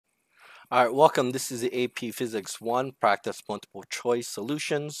All right, welcome. This is the AP Physics 1 Practice Multiple Choice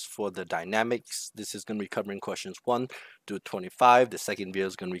Solutions for the dynamics. This is going to be covering questions 1 to 25. The second video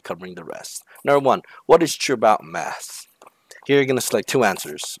is going to be covering the rest. Number 1, what is true about mass? Here you're going to select two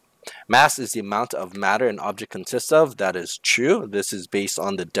answers. Mass is the amount of matter an object consists of. That is true. This is based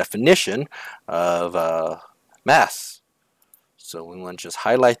on the definition of mass. So we want to just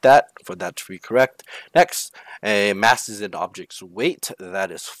highlight that for that to be correct. Next, mass is an object's weight. That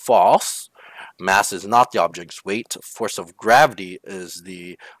is false. Mass is not the object's weight. Force of gravity is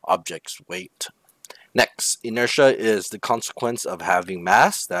the object's weight. Next, inertia is the consequence of having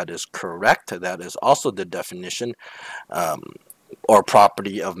mass. That is correct. That is also the definition or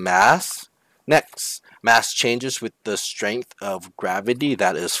property of mass. Next, mass changes with the strength of gravity.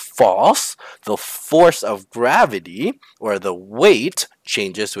 That is false. The force of gravity, or the weight,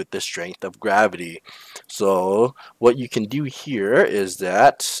 changes with the strength of gravity. So what you can do here is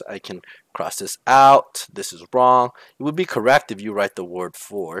that I can cross this out. This is wrong. It would be correct if you write the word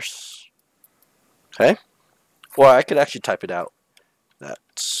force. Okay? Or I could actually type it out. That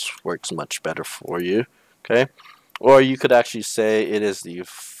works much better for you. Okay? Or you could actually say it is the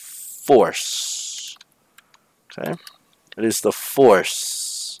force. Okay? It is the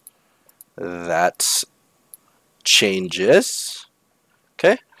force that changes,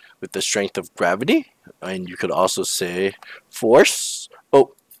 okay, with the strength of gravity. And you could also say force,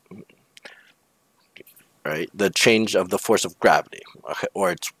 right, the change of the force of gravity, okay,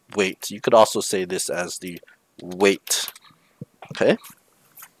 or its weight. You could also say this as the weight, okay,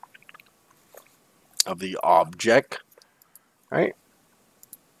 of the object, right?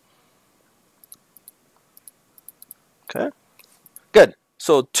 Okay, good.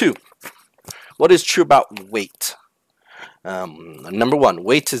 So 2, what is true about weight? Number 1,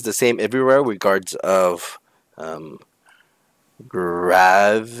 weight is the same everywhere regards of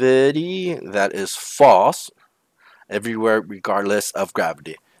gravity. That is false. Everywhere regardless of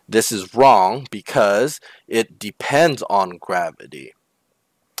gravity. This is wrong because it depends on gravity.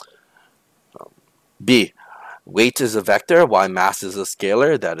 B, weight is a vector while mass is a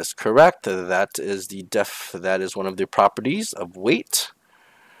scalar. That is correct. That is one of the properties of weight.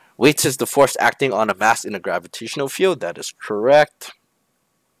 Weight is the force acting on a mass in a gravitational field. That is correct.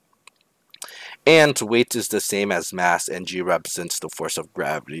 And weight is the same as mass, and G represents the force of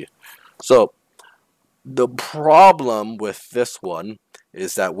gravity. So the problem with this one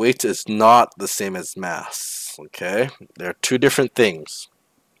is that weight is not the same as mass. Okay, they're two different things.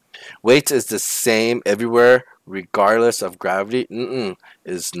 Weight is the same everywhere regardless of gravity.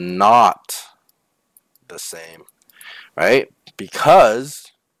 Is not the same, right?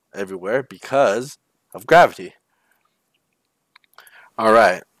 Because everywhere because of gravity. All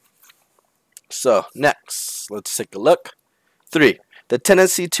right. So next, let's take a look. 3. The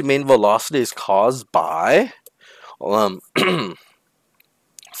tendency to main velocity is caused by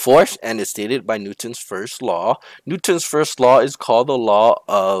force and is stated by Newton's first law. Newton's first law is called the law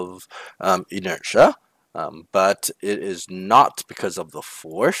of inertia, but it is not because of the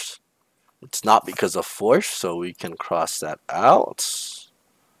force. It's not because of force, so we can cross that out.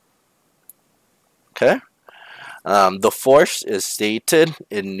 Okay. The force is stated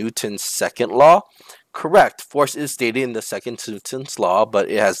in Newton's second law. Correct. Force is stated in the second Newton's law, but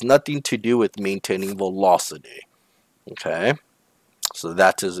it has nothing to do with maintaining velocity. Okay. So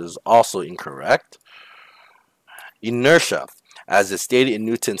that is also incorrect. Inertia, as is stated in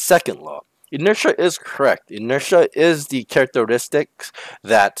Newton's second law. Inertia is correct. Inertia is the characteristic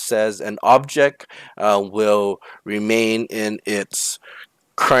that says an object will remain in its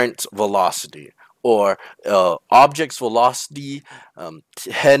current velocity, or object's velocity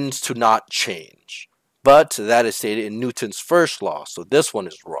tends to not change. But that is stated in Newton's first law, so this one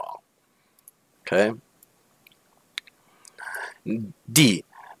is wrong. Okay. D,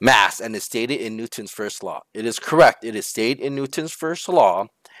 mass, and is stated in Newton's first law. It is correct. It is stated in Newton's first law,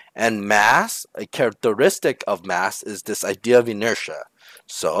 and mass, a characteristic of mass, is this idea of inertia.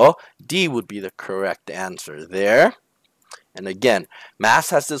 So D would be the correct answer there. And again, mass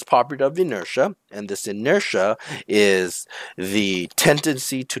has this property of inertia, and this inertia is the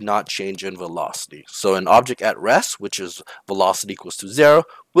tendency to not change in velocity. So an object at rest, which is velocity equals to 0,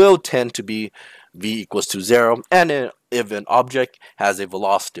 will tend to be v equals to 0. And if an object has a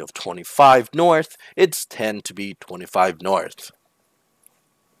velocity of 25 north, it's tend to be 25 north.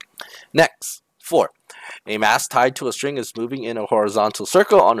 Next, 4. A mass tied to a string is moving in a horizontal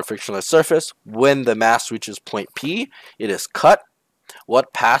circle on a frictionless surface. When the mass reaches point P, it is cut.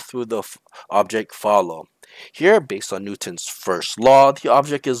 What path will the object follow? Here, based on Newton's first law, the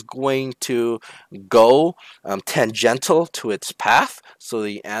object is going to go tangential to its path. So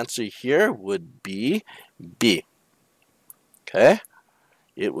the answer here would be B. Okay?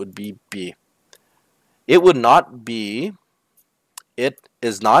 It would be B. It would not be, it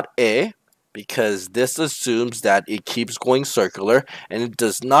is not A, because this assumes that it keeps going circular, and it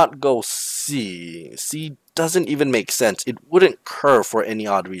does not go C. C doesn't even make sense. It wouldn't curve for any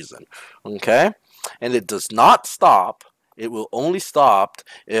odd reason. Okay? And it does not stop. It will only stop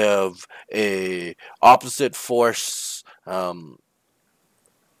if a opposite force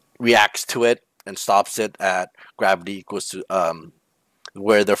reacts to it and stops it at gravity equals to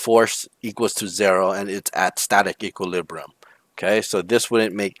where the force equals to 0 and it's at static equilibrium. Okay, so this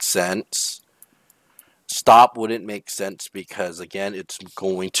wouldn't make sense. Stop wouldn't make sense because again it's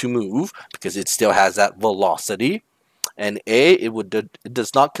going to move because it still has that velocity. And A, it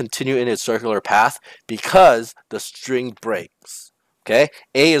does not continue in its circular path because the string breaks. Okay,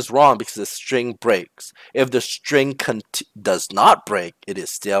 A is wrong because the string breaks. If the string does not break, it is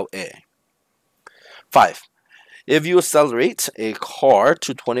still A. 5. If you accelerate a car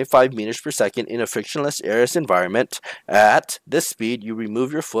to 25 meters per second in a frictionless airless environment, at this speed you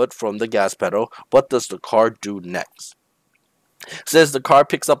remove your foot from the gas pedal, what does the car do next? It says the car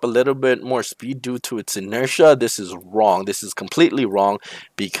picks up a little bit more speed due to its inertia. This is wrong. This is completely wrong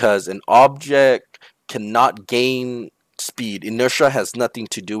because an object cannot gain speed. Inertia has nothing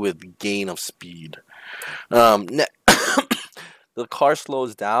to do with gain of speed. The car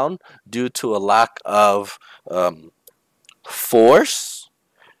slows down due to a lack of force.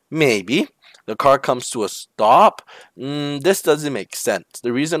 Maybe. The car comes to a stop. This doesn't make sense.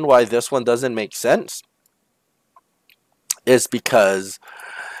 The reason why this one doesn't make sense is because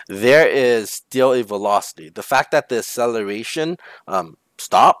there is still a velocity. The fact that the acceleration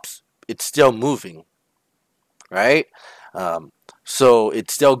stops, it's still moving, right? So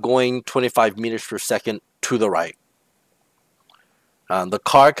it's still going 25 meters per second to the right. The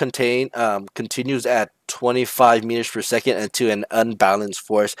car continues at 25 meters per second until an unbalanced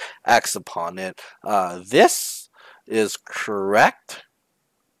force acts upon it. This is correct.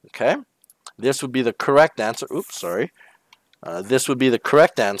 Okay, this would be the correct answer. Oops, sorry. This would be the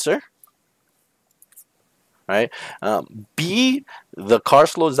correct answer. Right. B, the car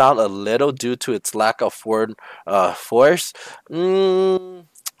slows down a little due to its lack of forward force. The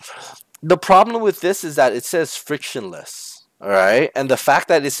problem with this is that it says frictionless. All right, and the fact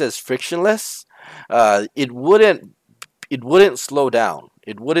that it says frictionless, it wouldn't slow down.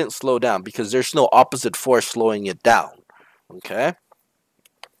 It wouldn't slow down because there's no opposite force slowing it down. Okay.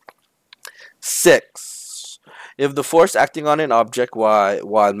 6. If the force acting on an object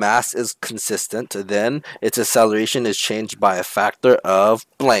while mass is consistent, then its acceleration is changed by a factor of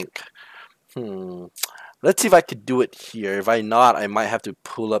blank. Let's see if I could do it here. If I not, I might have to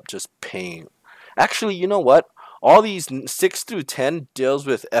pull up just paint. Actually, you know what? All these 6 through 10 deals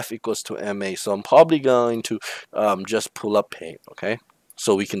with F equals to ma, so I'm probably going to just pull up paint, okay?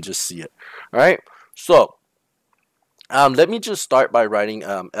 So we can just see it. All right. So let me just start by writing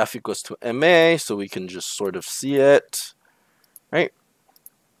F equals to ma, so we can just sort of see it. Right.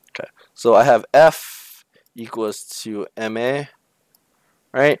 Okay. So I have F equals to ma.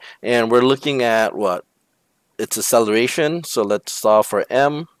 Right, and we're looking at what? Its acceleration. So let's solve for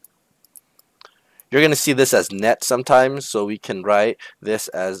m. You're going to see this as net sometimes, so we can write this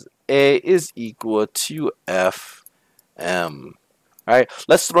as A is equal to Fm. Alright,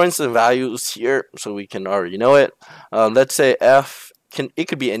 let's throw in some values here so we can already know it. Let's say F, it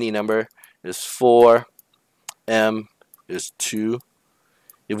could be any number, is 4, M is 2.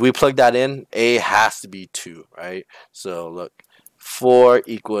 If we plug that in, A has to be 2, right? So look, 4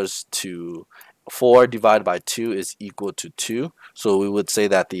 equals to 4 divided by 2 is equal to 2. So we would say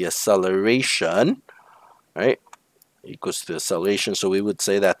that the acceleration, right, equals to the acceleration. So we would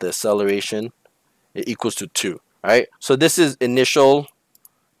say that the acceleration equals to 2, right? So this is initial,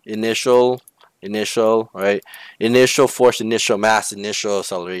 right? Initial force, initial mass, initial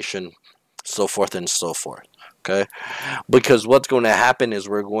acceleration, so forth and so forth. Okay, because what's going to happen is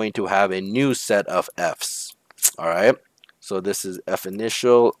we're going to have a new set of F's. All right. So this is F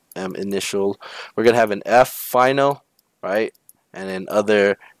initial, M initial. We're going to have an F final, right? And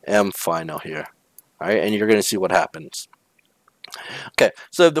another M final here. All right. And you're going to see what happens. Okay.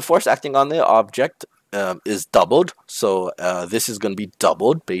 So if the force acting on the object is doubled, so this is going to be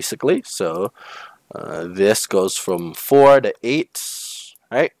doubled basically. So this goes from 4 to 8,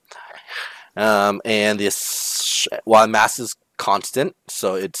 right? And this, while mass is constant,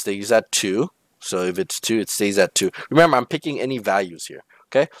 so it stays at 2. So if it's 2, it stays at 2. Remember, I'm picking any values here.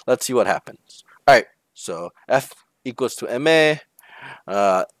 Okay, let's see what happens. All right, so F equals to MA.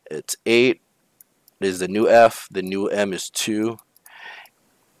 It's 8 is the new F. The new M is 2.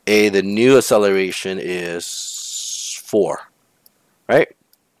 A, the new acceleration is 4. Right?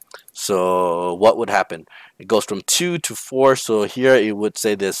 So what would happen? It goes from 2 to 4. So here it would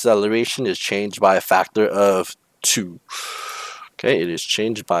say the acceleration is changed by a factor of 2. Okay, it is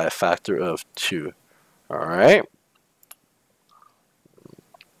changed by a factor of 2. All right.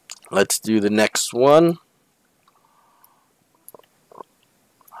 Let's do the next one.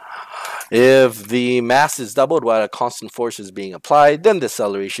 If the mass is doubled while a constant force is being applied, then the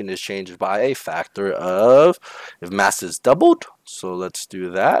acceleration is changed by a factor of, if mass is doubled, so let's do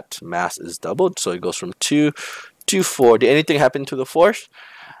that. Mass is doubled, so it goes from 2 to 4. Did anything happen to the force?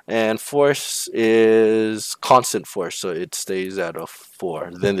 And force is constant force, so it stays at a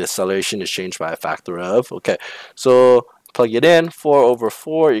 4. Then the acceleration is changed by a factor of, okay, so plug it in. 4 over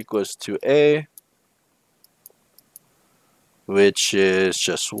 4 equals to A, which is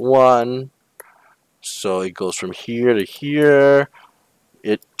just 1. So it goes from here to here.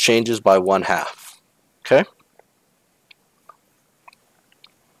 It changes by 1/2. Okay?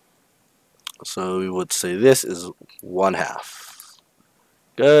 So we would say this is 1/2.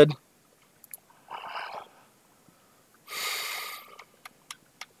 Good.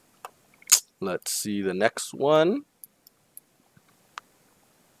 Let's see the next one.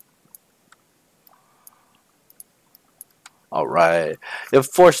 All right. If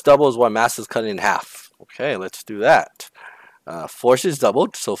force doubles while mass is cut in half. Okay, let's do that. Force is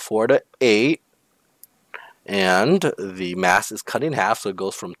doubled, so 4 to 8. And the mass is cut in half, so it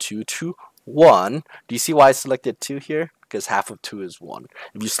goes from 2 to 1. Do you see why I selected 2 here? Because half of 2 is 1.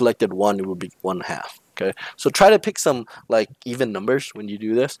 If you selected 1, it would be 1/2. Okay, so try to pick some like even numbers when you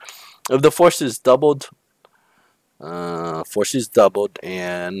do this. If the force is doubled, and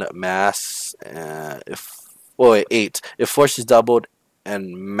mass, wait, 8. If force is doubled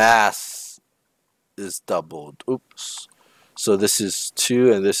and mass is doubled, oops. So this is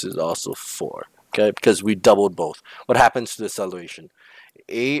 2 and this is also 4. Okay, because we doubled both. What happens to the acceleration?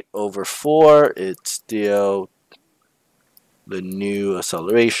 8 over 4, it's still the new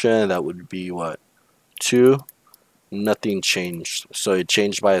acceleration. That would be what? 2. Nothing changed. So it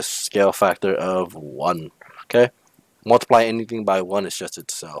changed by a scale factor of 1. Okay, multiply anything by 1, it's just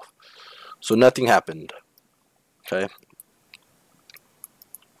itself. So nothing happened. Okay.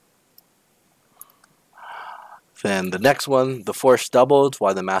 Then the next one, the force doubled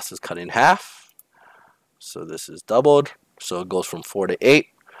while the mass is cut in half. So this is doubled. So it goes from 4 to 8.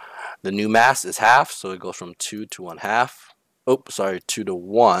 The new mass is half, so it goes from 2 to 1/2. Oh, sorry, 2 to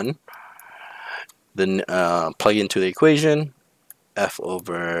 1. Then plug into the equation, F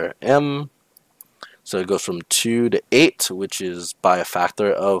over M. So it goes from 2 to 8, which is by a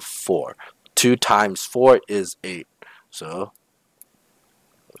factor of 4. 2 times 4 is 8. So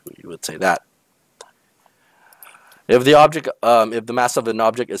you would say that. If the mass of an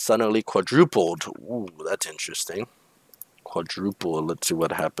object is suddenly quadrupled, ooh, that's interesting. Quadruple, let's see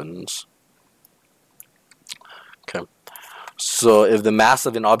what happens. Okay. So if the mass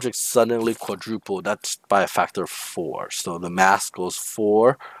of an object suddenly quadrupled, that's by a factor of 4. So the mass goes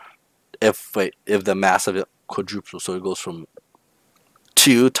 4. If the mass of it quadruples, so it goes from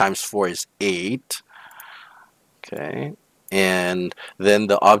 2 times 4 is 8. Okay. And then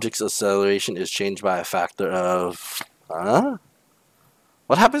the object's acceleration is changed by a factor of,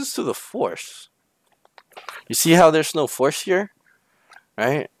 what happens to the force? You see how there's no force here,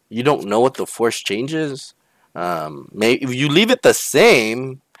 right? You don't know what the force changes. If you leave it the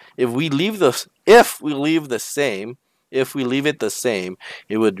same, if we leave it the same,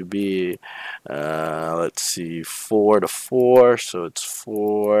 it would be, let's see, 4 to 4, so it's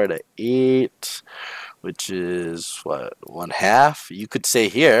 4 to 8, which is what, 1/2. You could say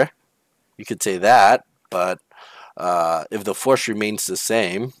here, you could say that, but if the force remains the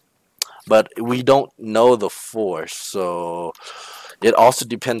same, but we don't know the force, so it also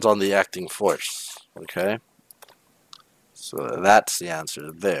depends on the acting force. Okay, so that's the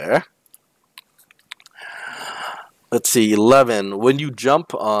answer there. Let's see, 11. When you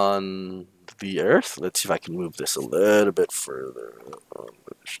jump on the Earth, let's see if I can move this a little bit further.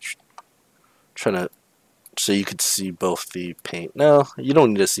 Trying to, so you could see both the paint. No, you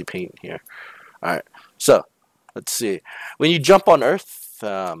don't need to see paint here. All right, so let's see. When you jump on Earth,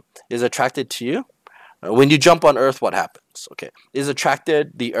 is attracted to you. When you jump on Earth, what happens? Okay,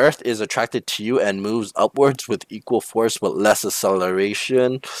 the Earth is attracted to you and moves upwards with equal force but less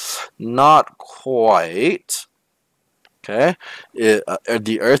acceleration. Not quite. Okay,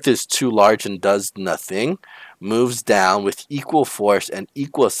 the Earth is too large and does nothing, moves down with equal force and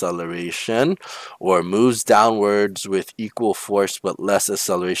equal acceleration, or moves downwards with equal force but less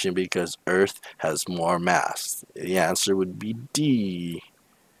acceleration because Earth has more mass. The answer would be D.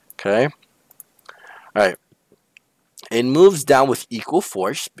 Okay, all right. It moves down with equal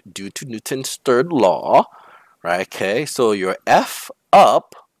force due to Newton's third law, right? Okay, so your F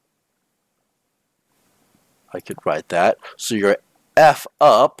up, I could write that. So your F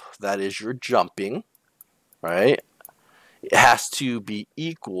up, that is your jumping, right? It has to be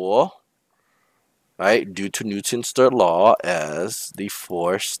equal, right, due to Newton's third law as the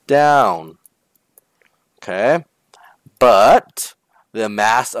force down. Okay? But the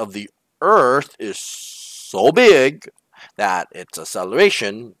mass of the Earth is so big that its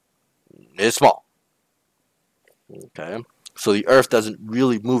acceleration is small. Okay? So the Earth doesn't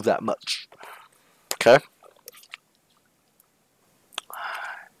really move that much. Okay?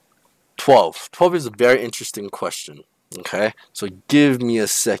 12. 12 is a very interesting question. Okay? So give me a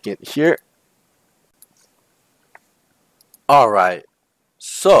second here. Alright.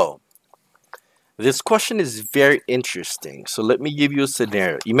 So this question is very interesting. So let me give you a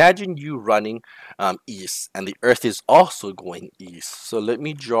scenario. Imagine you running east and the Earth is also going east. So let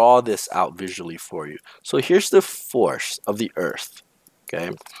me draw this out visually for you. So here's the force of the Earth. Okay.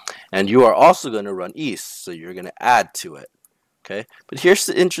 And you are also going to run east. So you're going to add to it. Okay. But here's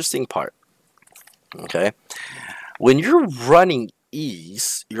the interesting part. Okay. When you're running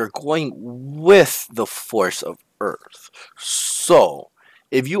east, you're going with the force of Earth. So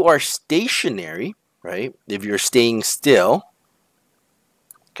if you are stationary, right, if you're staying still,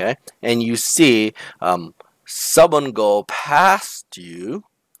 okay, and you see someone go past you,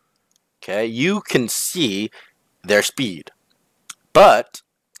 okay, you can see their speed. But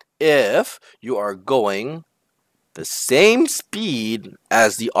if you are going the same speed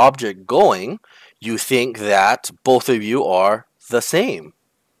as the object going, you think that both of you are the same,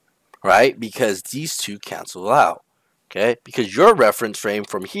 right? Because these two cancel out. Okay, because your reference frame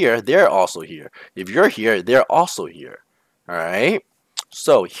from here, they're also here. If you're here, they're also here. All right.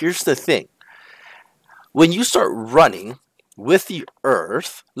 So here's the thing. When you start running with the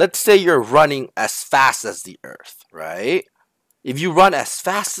Earth, let's say you're running as fast as the Earth, right? If you run as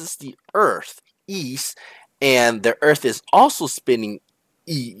fast as the Earth east, and the Earth is also spinning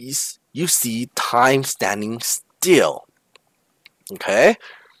east, you see time standing still. Okay?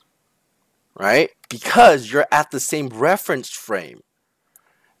 Right? Because you're at the same reference frame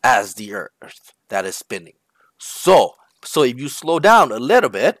as the Earth that is spinning. So if you slow down a little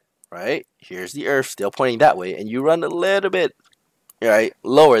bit, right? Here's the Earth still pointing that way, and you run a little bit, right,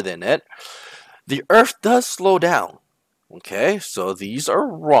 lower than it. The Earth does slow down. Okay, so these are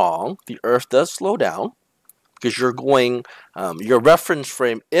wrong. The Earth does slow down because you're going. Your reference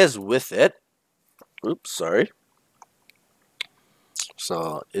frame is with it. Oops, sorry.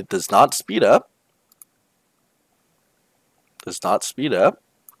 So it does not speed up. Does not speed up.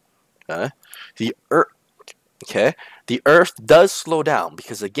 Okay, the Earth. Okay, the Earth does slow down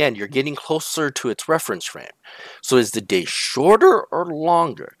because again, you're getting closer to its reference frame. So is the day shorter or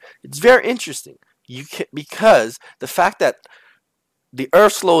longer? It's very interesting. Because the fact that the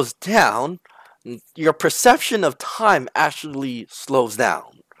Earth slows down, your perception of time actually slows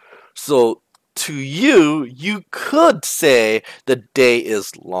down. So to you, you could say the day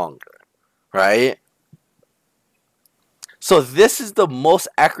is longer, right? So this is the most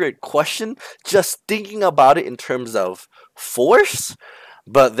accurate question, just thinking about it in terms of force,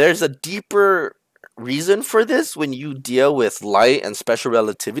 but there's a deeper reason for this when you deal with light and special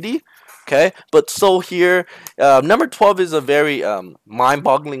relativity. Okay, but so here, number 12 is a very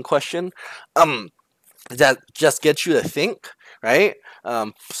mind-boggling question. That just gets you to think, right?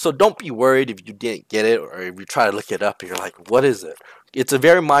 So don't be worried if you didn't get it or if you try to look it up and you're like, what is it? It's a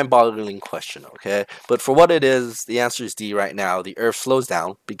very mind-boggling question, okay? But for what it is, the answer is D right now. The Earth slows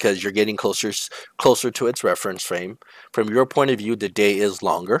down because you're getting closer to its reference frame. From your point of view, the day is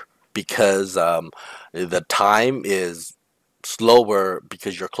longer because the time is slower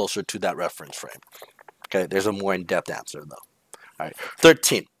because you're closer to that reference frame. Okay, there's a more in-depth answer though. All right,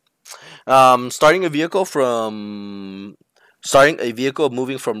 13. Starting a vehicle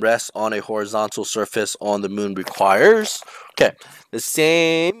moving from rest on a horizontal surface on the moon requires the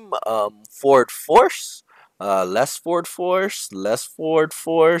same forward force, less forward force,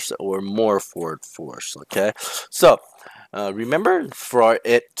 or more forward force. Okay, so remember, for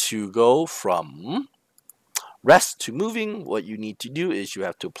it to go from rest to moving, what you need to do is you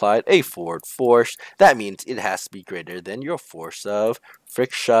have to apply a forward force. That means it has to be greater than your force of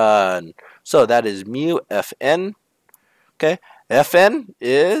friction. So that is mu Fn Okay, Fn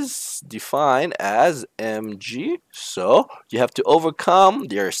is defined as mg, so you have to overcome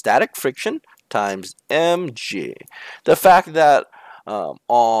your static friction times mg. The fact that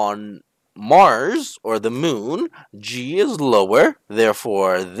on Mars or the moon, g is lower,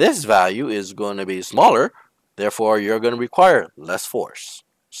 therefore this value is going to be smaller, therefore you're going to require less force.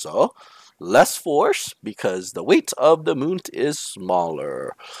 So less force because the weight of the moon is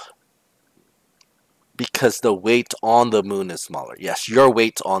smaller. Because the weight on the moon is smaller. Yes, your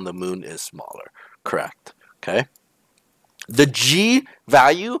weight on the moon is smaller. Correct. Okay. The G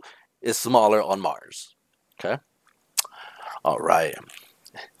value is smaller on Mars. Okay. All right.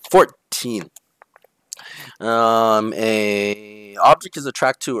 14. A object is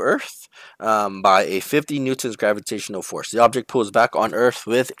attracted to Earth by a 50 newtons gravitational force. The object pulls back on Earth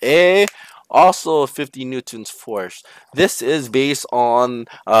with a also 50 newtons force. This is based on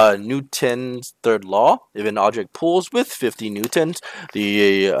Newton's third law. If an object pulls with 50 newtons,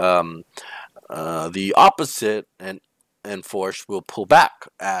 the opposite and force will pull back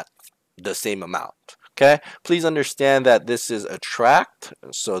at the same amount. Okay, please understand that this is attract,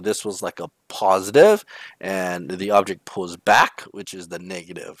 so this was like a positive, and the object pulls back, which is the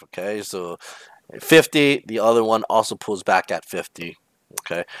negative. Okay, so 50, the other one also pulls back at 50.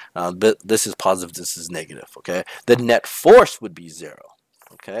 Okay, but this is positive, this is negative. Okay, the net force would be 0.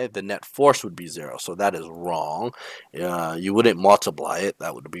 Okay, the net force would be 0, so that is wrong. You wouldn't multiply it,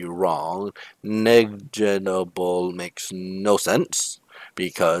 that would be wrong. Negligible makes no sense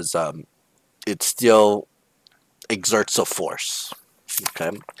because it still exerts a force.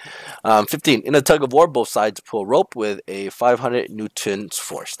 Okay. 15. In a tug of war, both sides pull rope with a 500 newtons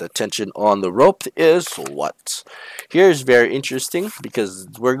force. The tension on the rope is what? Here's very interesting because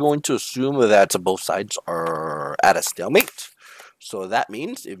we're going to assume that both sides are at a stalemate. So that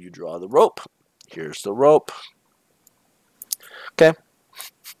means if you draw the rope, here's the rope. Okay.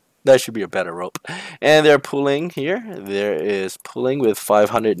 That should be a better rope. And they're pulling here. There is pulling with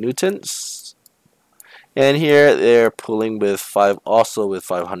 500 newtons. And here they're pulling with also with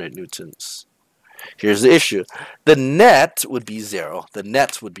 500 newtons. Here's the issue. The net would be 0. The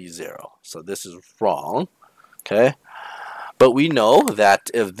net would be 0. So this is wrong. Okay. But we know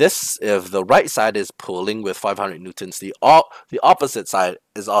that if the right side is pulling with 500 newtons, the opposite side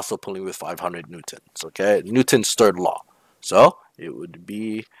is also pulling with 500 newtons. Okay. Newton's third law. So it would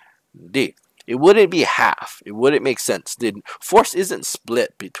be D. It wouldn't be half. It wouldn't make sense. The force isn't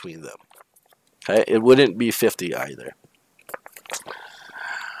split between them. Okay, it wouldn't be 50 either.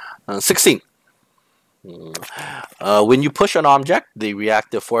 16. When you push an object, the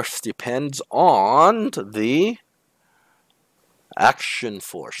reactive force depends on the action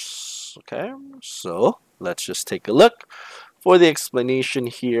force. Okay, so let's just take a look for the explanation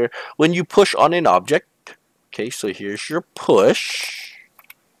here. When you push on an object, okay, so here's your push.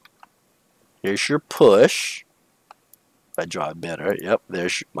 Here's your push. If I draw it better, yep,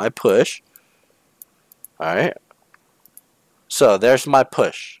 there's my push. Alright, so there's my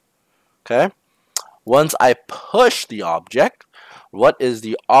push. Okay, once I push the object, what is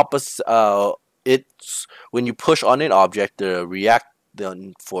the opposite? It's when you push on an object, the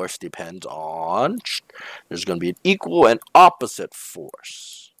reactant force depends on. There's going to be an equal and opposite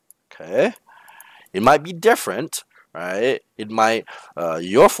force. Okay, it might be different, right? It might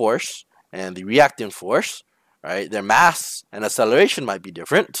your force and the reactant force, right? Their mass and acceleration might be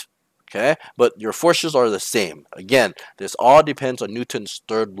different. Okay, but your forces are the same. Again, this all depends on Newton's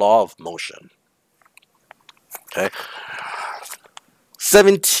third law of motion. Okay,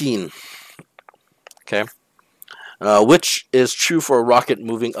 17. Okay, which is true for a rocket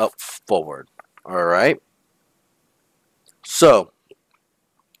moving up forward. All right. So,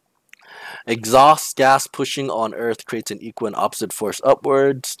 exhaust gas pushing on Earth creates an equal and opposite force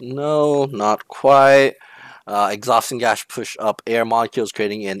upwards. No, not quite. Exhausting gas push up air molecules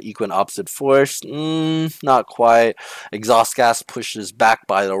creating an equal and opposite force. Not quite. Exhaust gas pushes back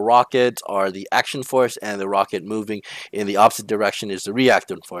by the rocket are the action force, and the rocket moving in the opposite direction is the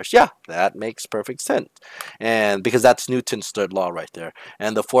reactant force. Yeah, that makes perfect sense. And because that's Newton's third law right there.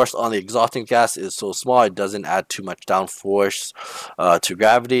 And the force on the exhausting gas is so small it doesn't add too much down force to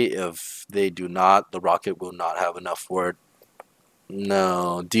gravity. If they do not, the rocket will not have enough force.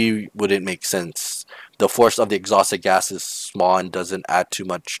 No, D wouldn't make sense. The force of the exhausted gas is small and doesn't add too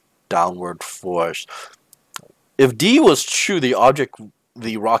much downward force. If D was true, the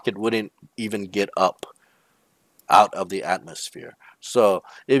rocket wouldn't even get up out of the atmosphere. So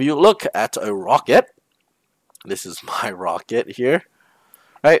if you look at a rocket, this is my rocket here,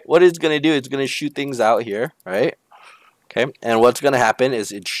 right? What it's going to do, it's going to shoot things out here, right? Okay, and what's going to happen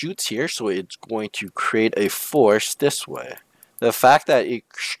is it shoots here, so it's going to create a force this way. The fact that it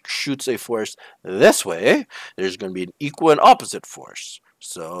shoots a force this way, there's going to be an equal and opposite force.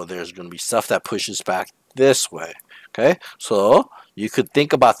 So there's going to be stuff that pushes back this way. Okay, so you could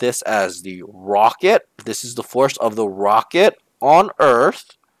think about this as the rocket. This is the force of the rocket on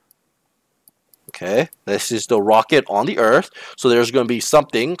Earth. Okay, this is the rocket on the Earth. So there's going to be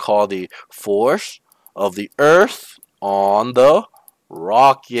something called the force of the Earth on the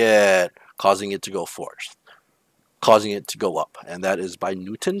rocket, causing it to go forth, causing it to go up, and that is by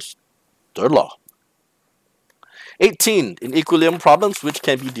Newton's third law. 18. In equilibrium problems, which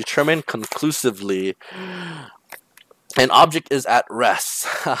can be determined conclusively, an object is at rest,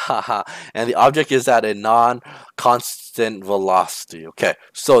 and the object is at a non-constant velocity. Okay,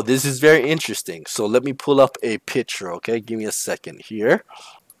 so this is very interesting. So let me pull up a picture. Okay, give me a second here.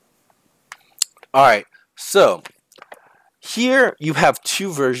 All right, so here you have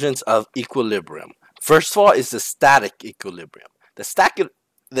two versions of equilibrium. First of all is the static equilibrium. The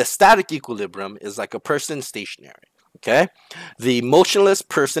static equilibrium is like a person stationary. Okay, the motionless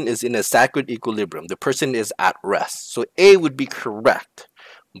person is in a static equilibrium. The person is at rest. So A would be correct,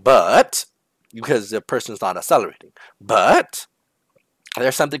 but because the person is not accelerating. But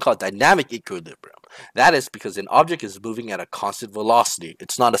there's something called dynamic equilibrium. That is because an object is moving at a constant velocity.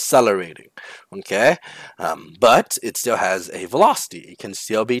 It's not accelerating, okay? But it still has a velocity. It can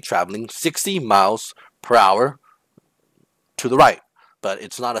still be traveling 60 miles per hour to the right, but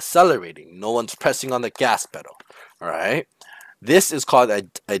it's not accelerating. No one's pressing on the gas pedal, all right? This is called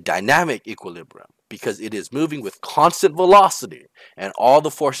a dynamic equilibrium because it is moving with constant velocity and all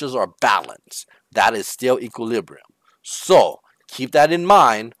the forces are balanced. That is still equilibrium. So keep that in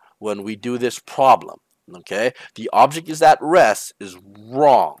mind when we do this problem, okay? The object is at rest is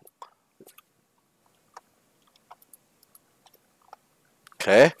wrong,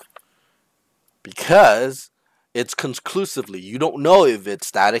 okay? Because it's conclusively, you don't know if it's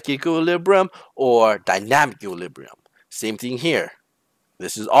static equilibrium or dynamic equilibrium. Same thing here.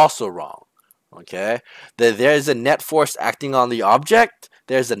 This is also wrong, okay? There is a net force acting on the object.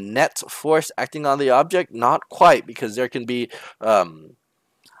 There's a net force acting on the object. Not quite, because there can be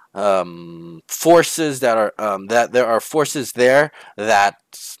forces that are that there are forces there that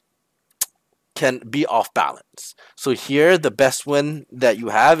can be off balance. So here the best one that you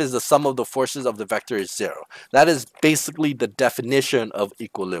have is the sum of the forces of the vector is 0. That is basically the definition of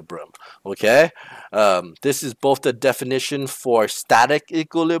equilibrium, okay? This is both the definition for static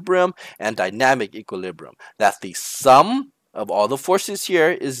equilibrium and dynamic equilibrium, that the sum of all the forces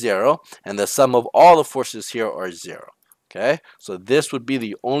here is 0 and the sum of all the forces here are 0. Okay, so this would be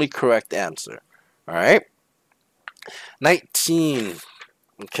the only correct answer. All right, 19.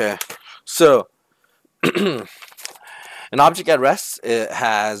 Okay, so an object at rest, it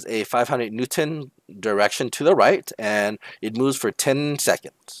has a 500 Newton direction to the right, and it moves for 10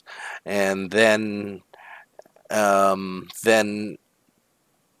 seconds, and then a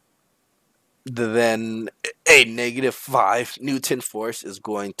 -5 Newton force is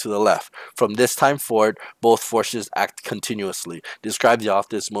going to the left. From this time forward, both forces act continuously. Describe the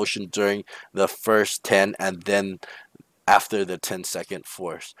object's motion during the first 10 and then after the 10-second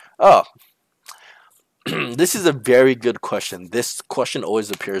force. Oh, this is a very good question. This question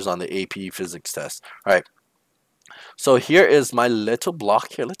always appears on the AP physics test. All right. So here is my little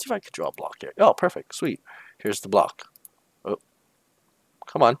block here. Let's see if I can draw a block here. Oh, perfect. Sweet. Here's the block. Oh,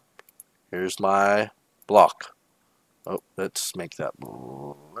 come on. Here's my block. Oh, let's make that.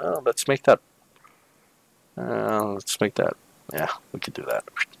 Well, let's make that. Let's make that. Yeah, we could do that.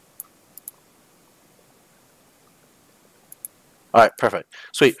 All right, perfect.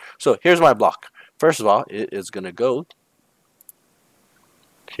 Sweet. So here's my block. First of all, it is going to go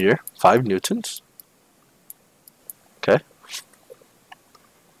here, 5 newtons. Okay.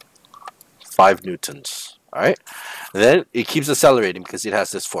 5 newtons. All right. Then it keeps accelerating because it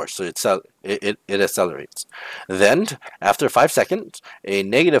has this force, so it accelerates. Then after 5 seconds, a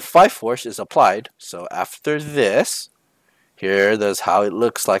 -5 force is applied. So after this, there's how it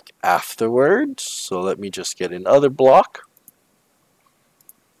looks like afterwards. So let me just get another block.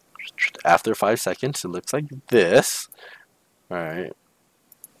 After 5 seconds, it looks like this. All right.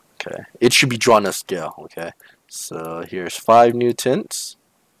 Okay. It should be drawn to scale. Okay. So here's 5 newtons.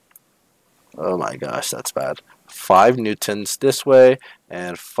 Oh my gosh, that's bad. 5 newtons this way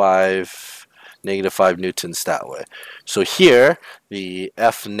and -5 newtons that way. So here, the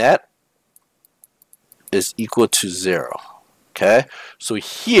F net is equal to 0. Okay, so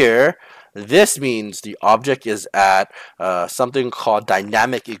here, this means the object is at something called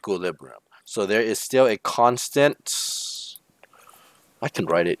dynamic equilibrium. So there is still a constant I can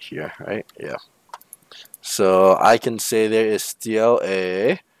write it here, right? Yeah. So I can say there is still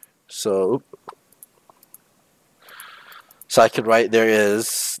a, so I could write there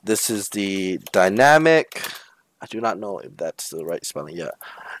is, this is the dynamic, I do not know if that's the right spelling yet,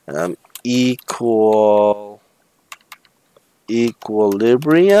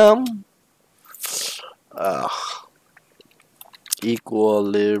 equilibrium, uh,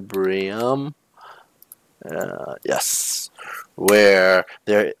 equilibrium, yes, where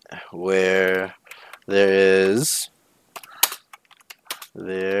there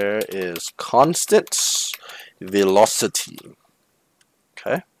is constant velocity.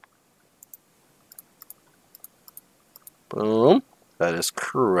 Okay. Boom. That is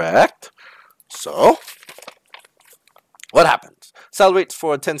correct. So, what happens? Accelerates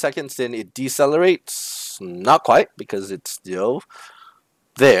for 10 seconds, then it decelerates. Not quite, because it's still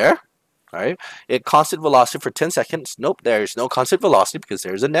there. Right? It constant velocity for 10 seconds. Nope, there's no constant velocity because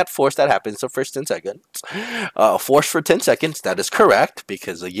there's a net force that happens the first 10 seconds. Force for 10 seconds, that is correct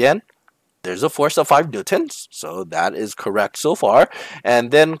because again, there's a force of 5 newtons, so that is correct so far.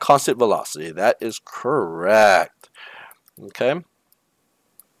 And then constant velocity, that is correct. Okay.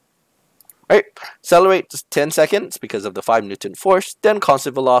 Right, accelerate 10 seconds because of the 5 Newton force, then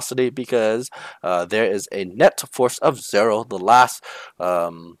constant velocity because there is a net force of 0 the last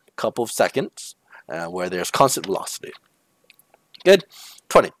couple of seconds where there's constant velocity. Good.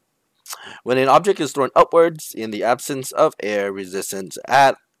 20. When an object is thrown upwards in the absence of air resistance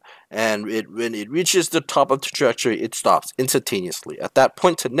when it reaches the top of the trajectory, it stops instantaneously. At that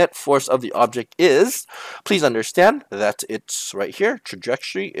point, the net force of the object is, please understand that it's right here,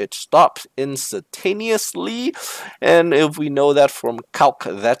 trajectory, it stops instantaneously. And if we know that from calc,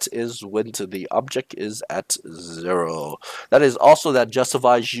 that is when the object is at 0. That is also that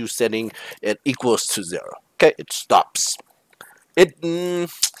justifies you setting it equals to 0. Okay, it stops.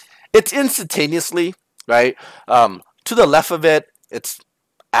 It's instantaneously, right? To the left of it, it's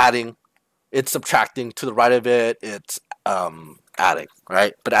adding, it's subtracting. To the right of it, it's adding,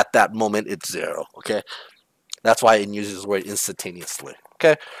 right? But at that moment, it's 0. Okay, that's why it uses the word instantaneously.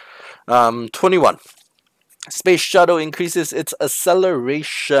 Okay, 21. Space shuttle increases its acceleration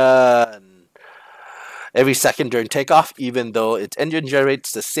every second during takeoff, even though its engine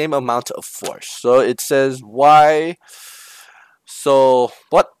generates the same amount of force. So it says why. So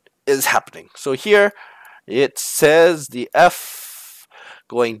what is happening? So here it says the F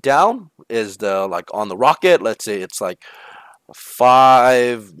going down is the, like on the rocket, let's say it's like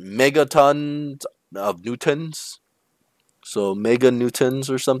 5 megatons of newtons. So meganewtons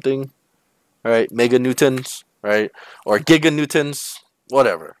or something, right? Meganewtons, right? Or giganewtons,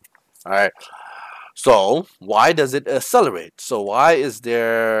 whatever. All right. So why does it accelerate? So why is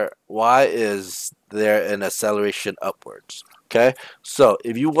there an acceleration upwards? Okay, so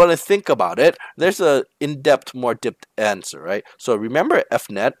if you want to think about it, there's a in-depth, more depth answer, right? So remember F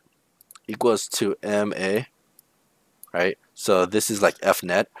net equals to ma, right? So this is like F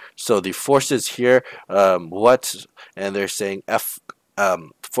net. So the forces here, and they're saying F,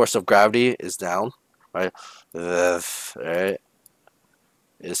 force of gravity is down, right? Right,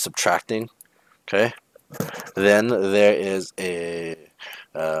 is subtracting. Okay, then there is a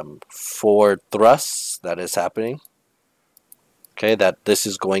forward thrust that is happening. Okay, that this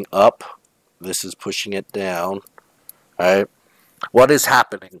is going up, this is pushing it down. Right, what is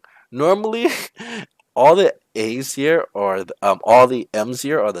happening? Normally, all the A's here or all the M's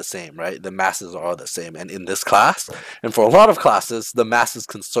here are the same, right? The masses are all the same, and in this class, and for a lot of classes, the mass is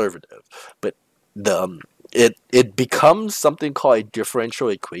conservative, but the it becomes something called a differential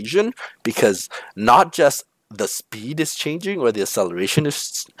equation because not just the speed is changing or the acceleration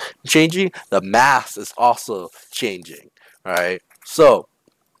is changing, the mass is also changing, right? So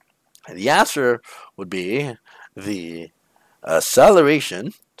the answer would be the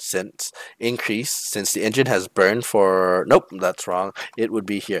acceleration since the engine has burned for, nope, that's wrong. It would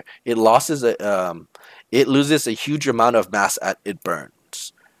be here. It loses a huge amount of mass as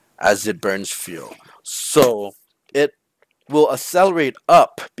it burns fuel. So it will accelerate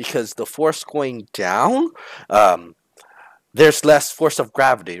up because the force going down, there's less force of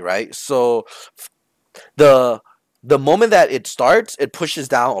gravity, right? So the moment that it starts, it pushes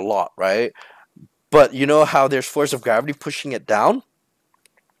down a lot, right? But you know how there's force of gravity pushing it down?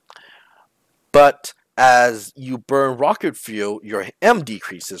 But as you burn rocket fuel, your M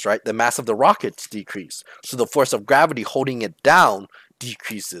decreases, right? The mass of the rockets decrease. So the force of gravity holding it down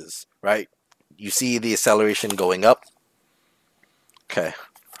decreases, right? You see the acceleration going up? Okay.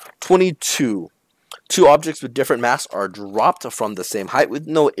 22. Two objects with different mass are dropped from the same height with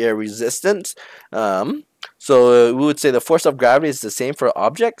no air resistance. So we would say the force of gravity is the same for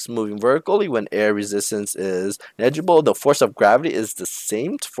objects moving vertically when air resistance is negligible. The force of gravity is the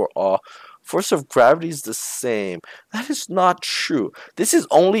same for all. Force of gravity is the same. That is not true. This is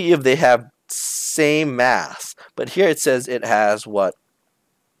only if they have same mass. But here it says it has what?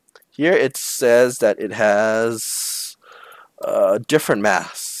 Here it says that it has different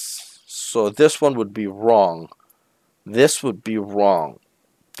mass. So this one would be wrong. This would be wrong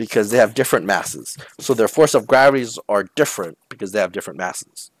because they have different masses. So their force of gravities are different because they have different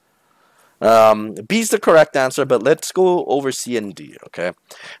masses. B is the correct answer, but let's go over C and D, okay?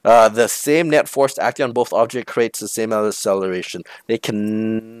 The same net force acting on both objects creates the same acceleration.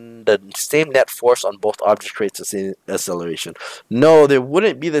 The same net force on both objects creates the same acceleration. No, there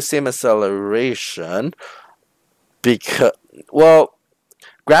wouldn't be the same acceleration because, well,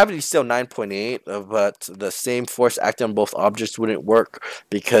 gravity is still 9.8, but the same force acting on both objects wouldn't work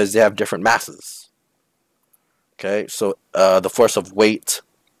because they have different masses. Okay, so the force of weight,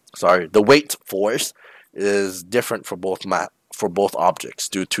 the weight force is different for both objects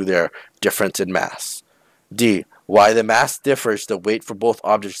due to their difference in mass. D, why the mass differs, the weight for both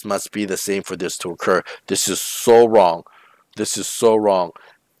objects must be the same for this to occur. This is so wrong. This is so wrong.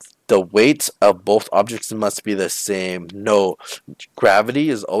 The weight of both objects must be the same. No, gravity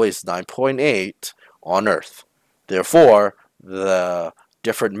is always 9.8 on Earth. Therefore, the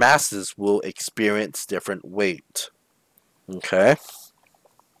different masses will experience different weight. Okay?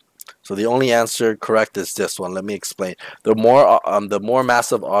 So the only answer correct is this one. Let me explain. The more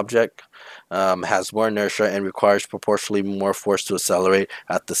massive object has more inertia and requires proportionally more force to accelerate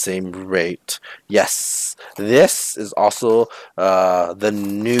at the same rate. Yes, this is also the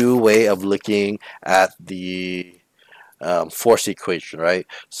new way of looking at the force equation, right?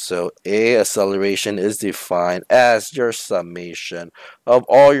 So A acceleration is defined as your summation of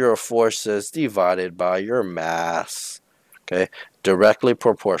all your forces divided by your mass. Okay, directly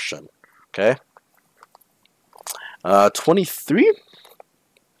proportion. Okay. 23.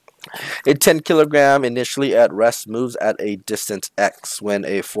 A 10 kilogram initially at rest moves at a distance x when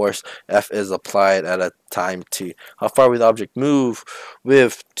a force F is applied at a time t. How far will the object move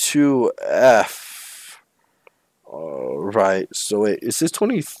with 2F? Alright, so wait, is this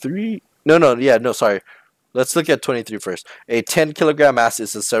 23? No, sorry. Let's look at 23 first. A 10 kilogram mass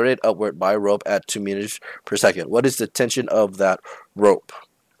is accelerated upward by a rope at 2 meters per second. What is the tension of that rope?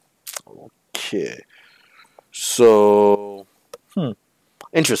 Okay. So,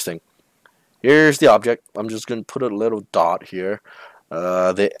 interesting. Here's the object. I'm just going to put a little dot here.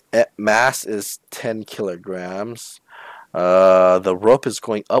 The mass is 10 kilograms. The rope is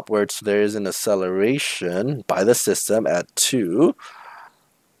going upwards, so there is an acceleration by the system at 2.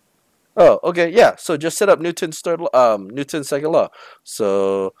 Oh, okay, yeah. So just set up Newton's second law.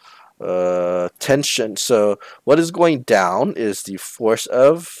 So tension. So what is going down is the force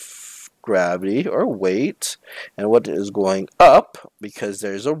of gravity or weight, and what is going up, because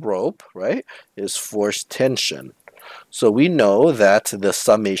there's a rope, right, is force tension. So we know that the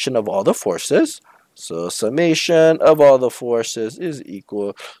summation of all the forces, so summation of all the forces is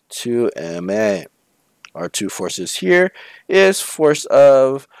equal to ma. Our two forces here is force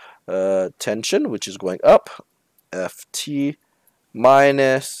of tension, which is going up, Ft,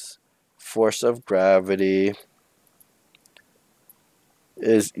 minus force of gravity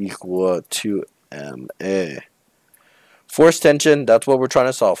is equal to ma. Force tension, that's what we're trying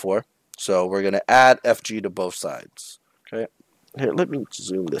to solve for. So we're going to add Fg to both sides. Okay. Here, let me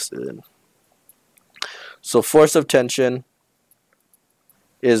zoom this in. So force of tension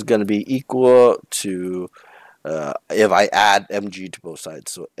is going to be equal to, if I add mg to both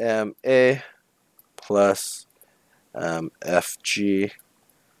sides, so ma plus Fg,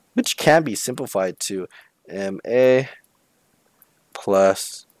 which can be simplified to ma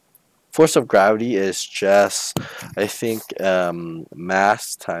plus force of gravity is just, I think,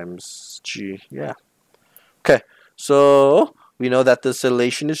 mass times g. Yeah. Okay. So we know that the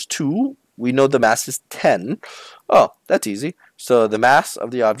acceleration is 2. We know the mass is 10. Oh, that's easy. So the mass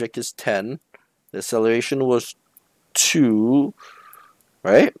of the object is 10. The acceleration was 2,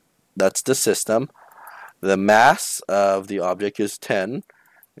 right? That's the system. The mass of the object is 10.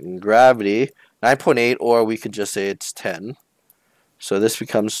 And gravity, 9.8, or we could just say it's 10. So this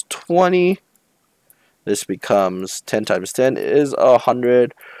becomes 20. This becomes 10 times 10 is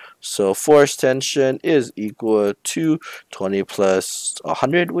 100. So force tension is equal to 20 plus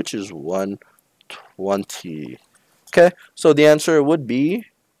 100, which is 120. Okay, so the answer would be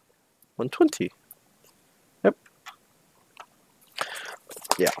 120. Yep.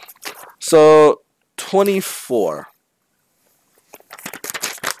 Yeah. So 24.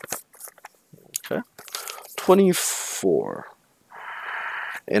 Okay. 24.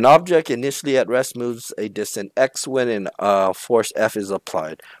 An object initially at rest moves a distance x when a force F is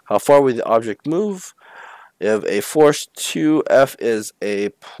applied. How far will the object move if a force 2F is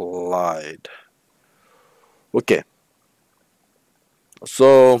applied? Okay,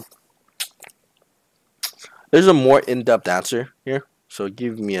 so there's a more in-depth answer here. So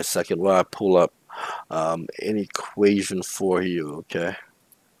give me a second while I pull up an equation for you, okay?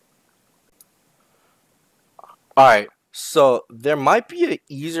 Alright, so there might be an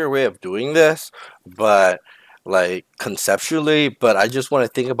easier way of doing this, but like conceptually, but I just want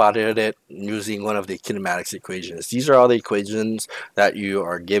to think about it using one of the kinematics equations. These are all the equations that you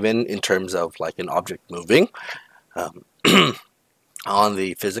are given in terms of like an object moving on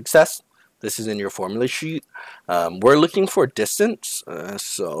the physics test. This is in your formula sheet. We're looking for distance,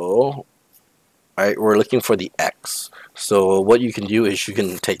 so alright, we're looking for the x. So what you can do is you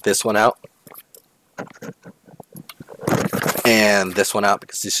can take this one out and this one out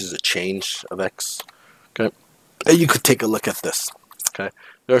because this is a change of x. Okay, and you could take a look at this. Okay,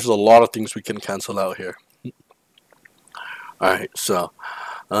 there's a lot of things we can cancel out here. All right, so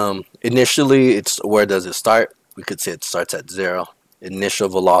initially, it's where does it start? We could say it starts at 0. Initial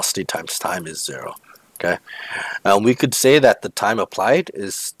velocity times time is 0. Okay, we could say that the time applied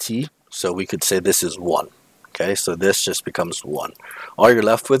is t, so we could say this is 1. Okay, so this just becomes 1. All you're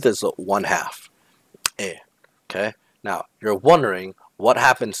left with is 1/2 a. Okay, now you're wondering what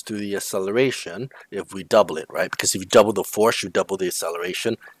happens to the acceleration if we double it, right? Because if you double the force, you double the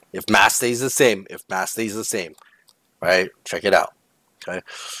acceleration. If mass stays the same, right? Check it out. Okay,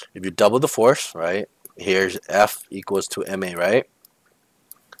 if you double the force, right? Here's F equals to ma, right?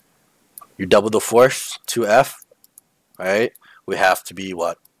 You double the force to F, right? We have to be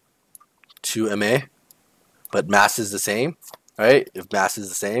what? 2 ma, but mass is the same, right? If mass is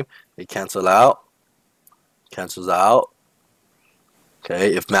the same, they cancels out.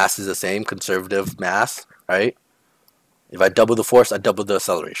 Okay, if mass is the same, conservative mass, right? If I double the force, I double the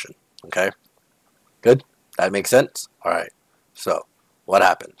acceleration. Okay, good? That makes sense? All right, so what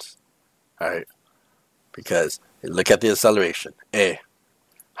happens? All right, because look at the acceleration. A,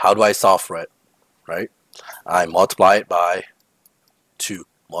 how do I solve for it, right? I multiply it by 2.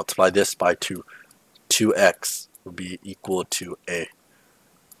 Multiply this by 2. 2x will be equal to A.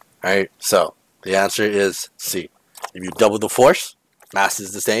 All right, so the answer is C. If you double the force, mass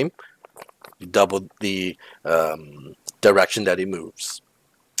is the same. You double the direction that it moves.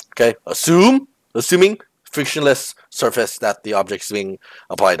 Okay, assuming frictionless surface that the object is being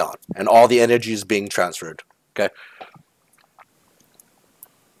applied on, and all the energy is being transferred. Okay.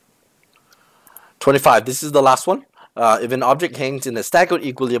 25. This is the last one. If an object hangs in a staggered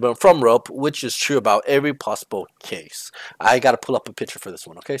equilibrium from rope, which is true about every possible case. I gotta pull up a picture for this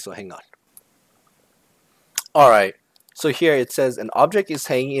one. Okay, so hang on. All right. So here it says an object is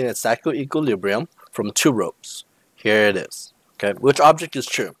hanging in a staggered equilibrium from 2 ropes. Here it is. Okay, which object is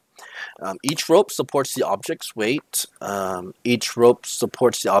true? Each rope supports the object's weight. Each rope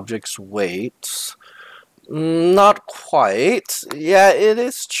supports the object's weight. Not quite. Yeah, it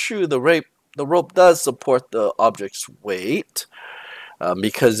is true. The rope does support the object's weight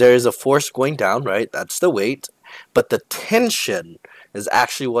because there is a force going down, right? That's the weight. But the tension is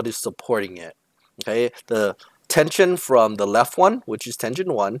actually what is supporting it. Okay, the tension from the left one, which is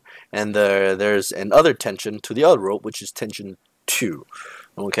tension 1, and there's another tension to the other rope, which is tension 2.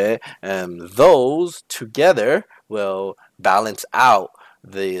 Okay, and those together will balance out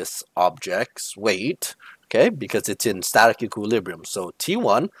this object's weight. Okay, because it's in static equilibrium. So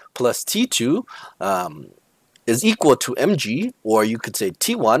T1 plus T2 is equal to mg, or you could say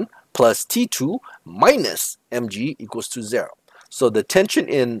T1 plus T2 minus mg equals to 0. So the tension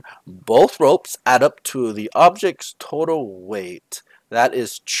in both ropes add up to the object's total weight. That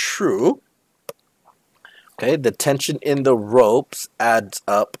is true. Okay, the tension in the ropes adds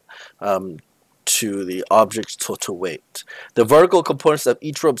up to the object's total weight. The vertical components of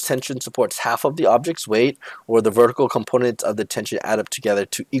each rope's tension supports half of the object's weight, or the vertical components of the tension add up together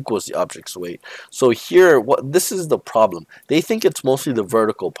to equals the object's weight. So here, this is the problem. They think it's mostly the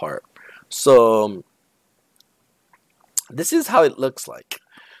vertical part. So this is how it looks like.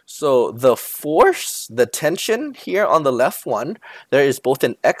 So the force, the tension here on the left one, there is both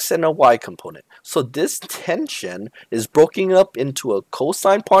an x and a y component. So this tension is broken up into a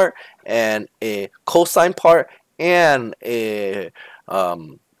cosine part and a cosine part and a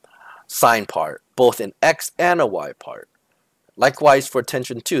sine part, both an x and a y part. Likewise for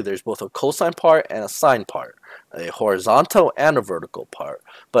tension 2, there's both a cosine part and a sine part, a horizontal and a vertical part.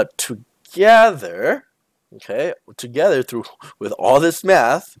 But together, okay, together with all this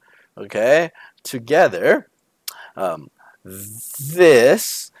math, okay, together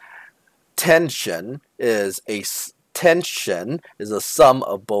This tension is a sum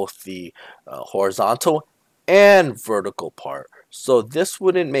of both the horizontal and vertical part. So this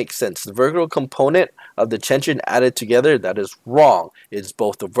wouldn't make sense. The vertical component of the tension added together, that is wrong. It's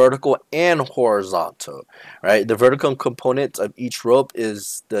both the vertical and horizontal, right? The vertical component of each rope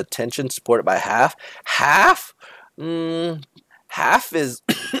is the tension supported by half. Half? Half is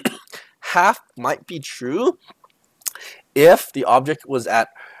half might be true if the object was at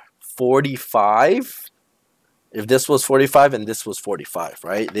 45. If this was 45 and this was 45,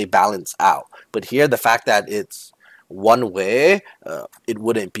 right? They balance out. But here, the fact that it's one way, it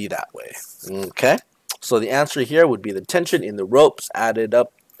wouldn't be that way. Okay? So the answer here would be the tension in the ropes added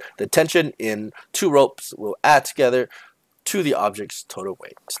up. The tension in two ropes will add together to the object's total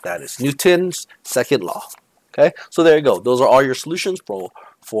weight. That is Newton's second law. Okay? So there you go. Those are all your solutions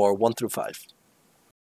for 1 through 5.